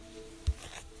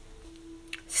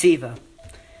SIVA,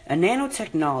 a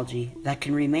nanotechnology that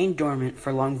can remain dormant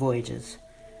for long voyages.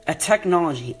 A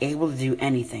technology able to do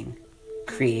anything: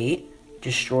 create,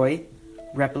 destroy,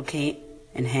 replicate,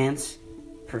 enhance,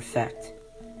 perfect.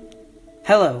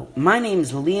 Hello, my name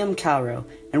is Liam Calro,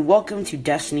 and welcome to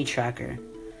Destiny Tracker.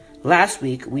 Last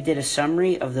week, we did a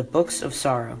summary of the Books of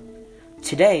Sorrow.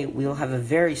 Today, we will have a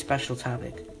very special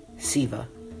topic, SIVA.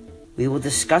 We will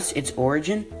discuss its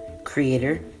origin,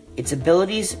 creator, its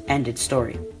abilities, and its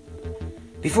story.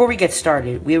 Before we get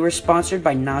started, we were sponsored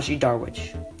by Najee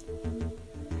Darwich.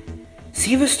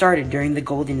 SIVA started during the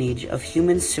golden age of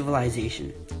human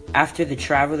civilization, after the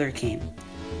Traveler came.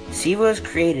 SIVA was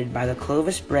created by the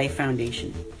Clovis Bray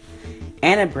Foundation.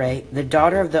 Anna Bray, the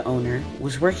daughter of the owner,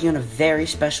 was working on a very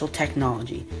special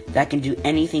technology that can do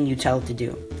anything you tell it to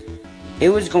do. It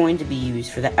was going to be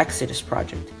used for the Exodus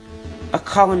Project, a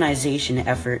colonization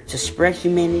effort to spread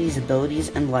humanity's abilities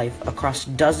and life across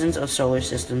dozens of solar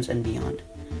systems and beyond.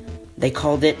 They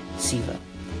called it SIVA.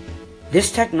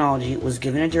 This technology was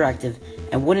given a directive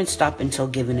and wouldn't stop until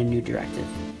given a new directive.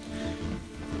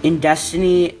 In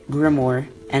Destiny Grimoire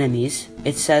Enemies,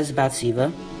 it says about SIVA,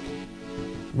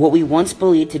 "What we once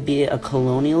believed to be a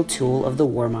colonial tool of the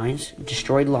Warminds,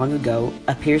 destroyed long ago,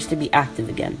 appears to be active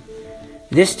again.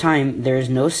 This time, there is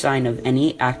no sign of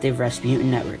any active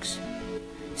Rasputin networks.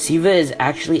 SIVA is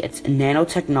actually a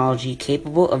nanotechnology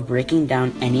capable of breaking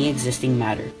down any existing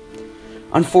matter.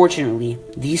 Unfortunately,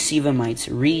 these SIVA mites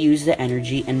reuse the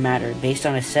energy and matter based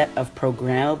on a set of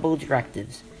programmable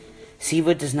directives.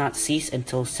 SIVA does not cease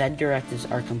until said directives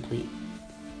are complete."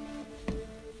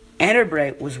 Anna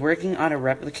Bray was working on a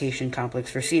replication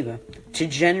complex for SIVA to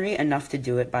generate enough to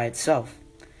do it by itself.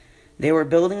 They were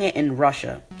building it in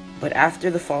Russia, but after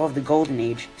the fall of the Golden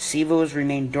Age, SIVA was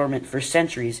remained dormant for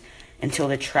centuries until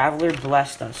the Traveler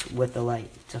blessed us with the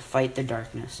light to fight the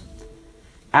darkness.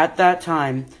 At that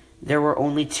time, there were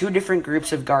only two different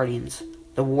groups of Guardians,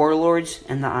 the Warlords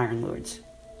and the Iron Lords.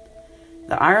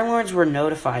 The Iron Lords were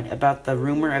notified about the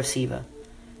rumor of SIVA,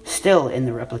 still in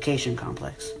the replication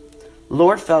complex.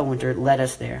 Lord Felwinter led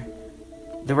us there.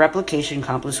 The replication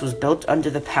complex was built under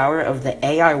the power of the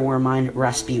AI warmind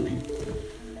Rasputin.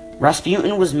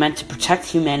 Rasputin was meant to protect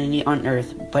humanity on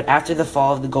Earth, but after the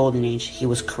fall of the Golden Age, he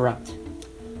was corrupt.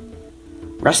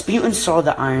 Rasputin saw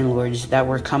the Iron Lords that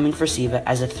were coming for SIVA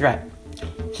as a threat.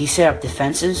 He set up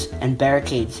defenses and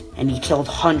barricades, and he killed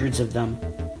hundreds of them.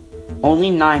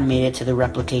 Only 9 made it to the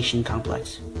replication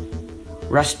complex.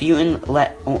 Rasputin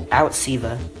let out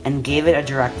SIVA and gave it a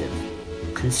directive: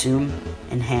 consume,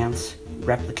 enhance,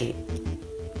 replicate.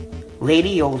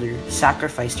 Lady Yolder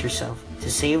sacrificed herself to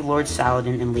save Lord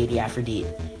Saladin and Lady Aphrodite,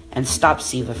 and stop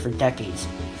SIVA for decades,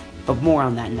 but more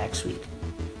on that next week.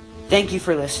 Thank you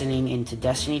for listening into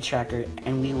Destiny Tracker,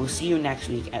 and we will see you next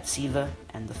week at SIVA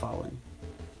and the Fallen.